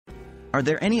Are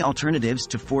there any alternatives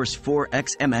to Force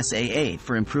 4X MSAA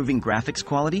for improving graphics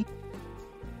quality?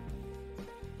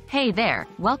 Hey there,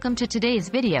 welcome to today's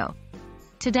video.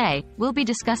 Today, we'll be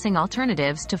discussing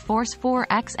alternatives to Force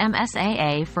 4X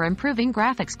MSAA for improving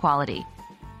graphics quality.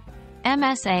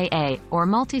 MSAA, or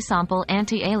Multi-Sample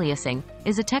Anti-Aliasing,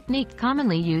 is a technique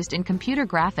commonly used in computer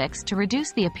graphics to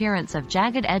reduce the appearance of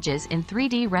jagged edges in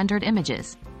 3D rendered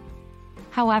images.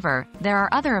 However, there are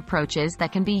other approaches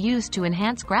that can be used to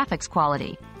enhance graphics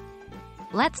quality.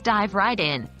 Let's dive right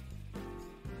in.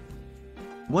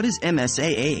 What is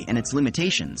MSAA and its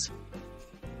limitations?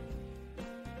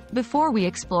 Before we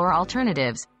explore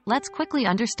alternatives, let's quickly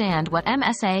understand what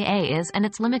MSAA is and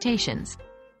its limitations.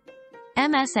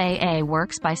 MSAA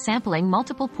works by sampling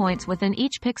multiple points within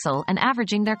each pixel and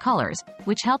averaging their colors,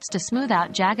 which helps to smooth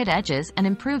out jagged edges and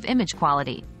improve image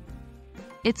quality.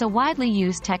 It's a widely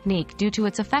used technique due to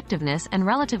its effectiveness and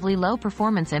relatively low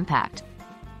performance impact.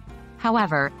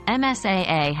 However,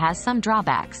 MSAA has some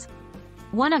drawbacks.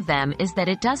 One of them is that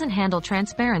it doesn't handle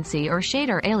transparency or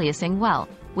shader aliasing well,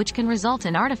 which can result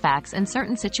in artifacts in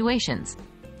certain situations.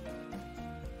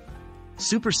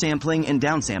 Supersampling and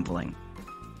downsampling.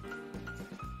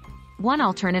 One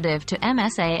alternative to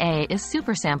MSAA is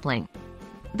supersampling.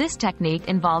 This technique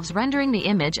involves rendering the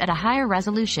image at a higher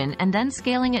resolution and then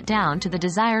scaling it down to the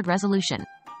desired resolution.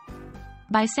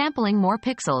 By sampling more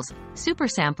pixels,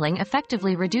 supersampling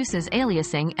effectively reduces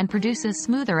aliasing and produces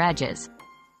smoother edges.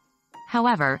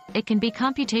 However, it can be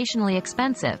computationally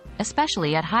expensive,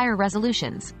 especially at higher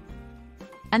resolutions.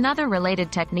 Another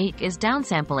related technique is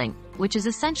downsampling, which is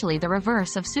essentially the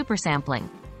reverse of supersampling.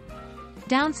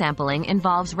 Downsampling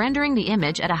involves rendering the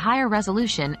image at a higher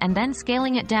resolution and then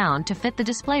scaling it down to fit the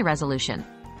display resolution.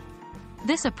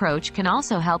 This approach can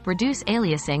also help reduce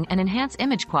aliasing and enhance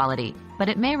image quality, but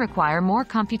it may require more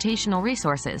computational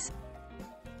resources.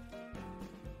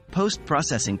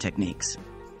 Post-processing techniques.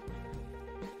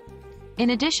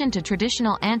 In addition to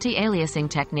traditional anti-aliasing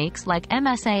techniques like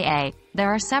MSAA, there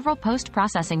are several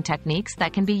post-processing techniques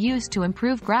that can be used to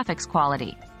improve graphics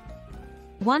quality.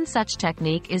 One such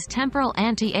technique is Temporal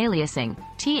Anti-Aliasing,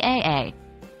 TAA.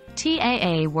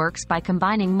 TAA works by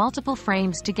combining multiple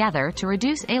frames together to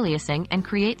reduce aliasing and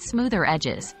create smoother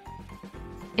edges.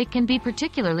 It can be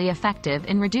particularly effective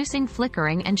in reducing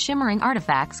flickering and shimmering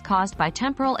artifacts caused by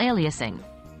temporal aliasing.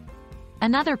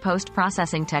 Another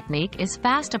post-processing technique is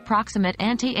Fast Approximate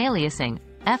Anti-Aliasing,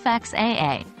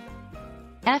 FXAA.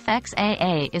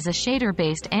 FXAA is a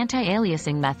shader-based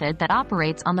anti-aliasing method that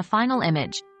operates on the final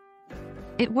image.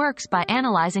 It works by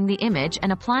analyzing the image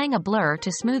and applying a blur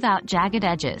to smooth out jagged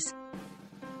edges.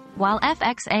 While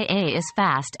FXAA is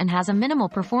fast and has a minimal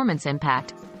performance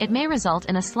impact, it may result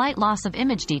in a slight loss of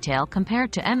image detail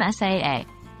compared to MSAA.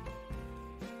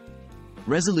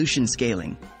 Resolution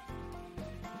scaling.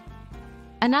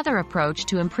 Another approach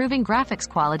to improving graphics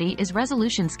quality is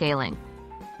resolution scaling.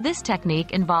 This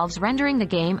technique involves rendering the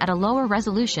game at a lower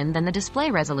resolution than the display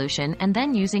resolution and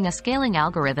then using a scaling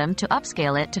algorithm to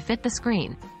upscale it to fit the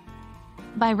screen.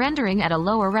 By rendering at a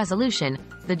lower resolution,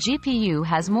 the GPU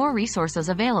has more resources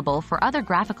available for other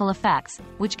graphical effects,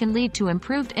 which can lead to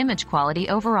improved image quality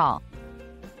overall.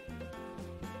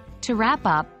 To wrap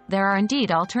up, there are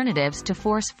indeed alternatives to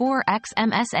Force 4X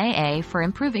MSAA for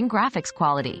improving graphics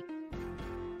quality.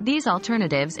 These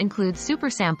alternatives include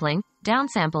supersampling,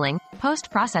 downsampling,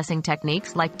 post-processing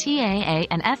techniques like TAA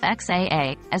and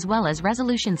FXAA, as well as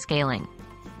resolution scaling.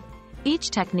 Each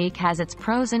technique has its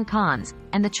pros and cons,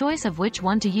 and the choice of which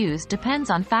one to use depends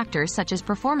on factors such as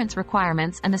performance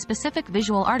requirements and the specific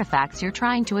visual artifacts you're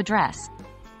trying to address.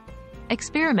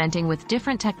 Experimenting with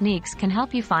different techniques can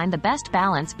help you find the best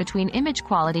balance between image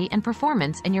quality and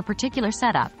performance in your particular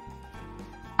setup.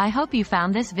 I hope you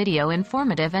found this video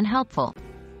informative and helpful.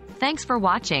 Thanks for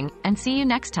watching, and see you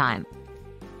next time.